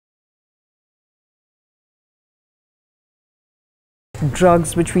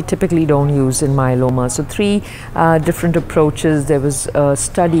drugs which we typically don't use in myeloma. So three different approaches. There was a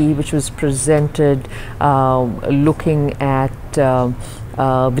study which was presented looking at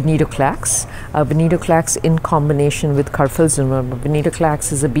Venetoclax. Venetoclax in combination with Carfilzomib.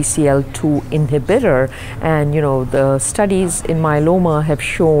 Venetoclax is a BCL2 inhibitor, and the studies in myeloma have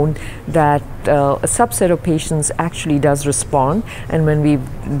shown that a subset of patients actually does respond, and when we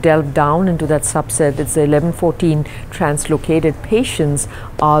delve down into that subset, it's the 11-14 translocated patients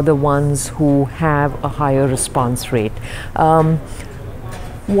are the ones who have a higher response rate.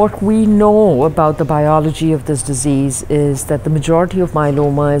 What we know about the biology of this disease is that the majority of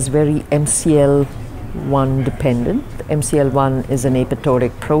myeloma is very MCL1 dependent. MCL1 is an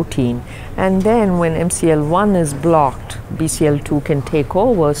apoptotic protein, and then when MCL1 is blocked, BCL2 can take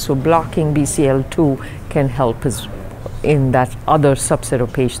over, so blocking BCL2 can help us in that other subset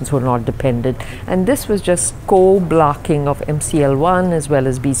of patients who are not dependent. And this was just co-blocking of MCL1 as well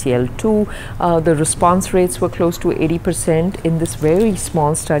as BCL2. The response rates were close to 80% in this very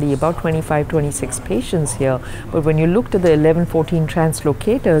small study, about 25-26 patients here. But when you looked at the 11-14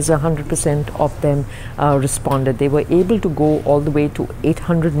 translocators, 100% of them responded. They were able to go all the way to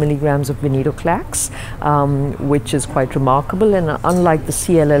 800 milligrams of Venetoclax, which is quite remarkable. And unlike the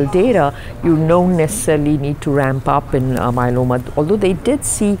CLL data, you don't necessarily need to ramp up in myeloma, although they did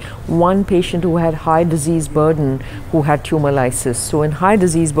see one patient who had high disease burden who had tumor lysis. So in high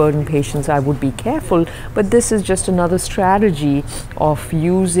disease burden patients, I would be careful, but this is just another strategy of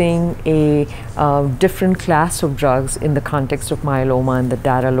using a different class of drugs in the context of myeloma, and the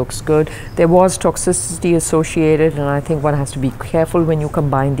data looks good. There was toxicity associated, and I think one has to be careful when you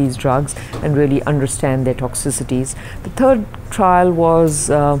combine these drugs and really understand their toxicities. The third trial was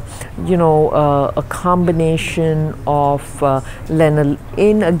a combination of len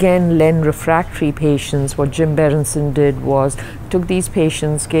refractory patients. What Jim Berenson did was took these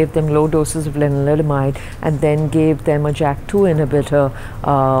patients, gave them low doses of lenalidomide, and then gave them a JAK2 inhibitor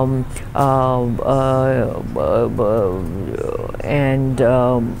and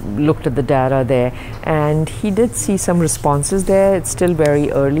looked at the data there. And he did see some responses there. It's still very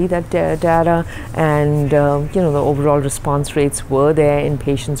early, that data, and the overall response rates were there in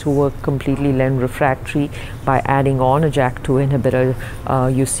patients who were completely len refractory. By adding on a JAK2 inhibitor,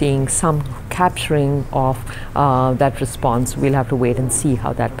 you're seeing some capturing of that response. We'll have to wait and see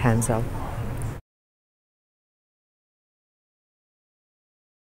how that pans out.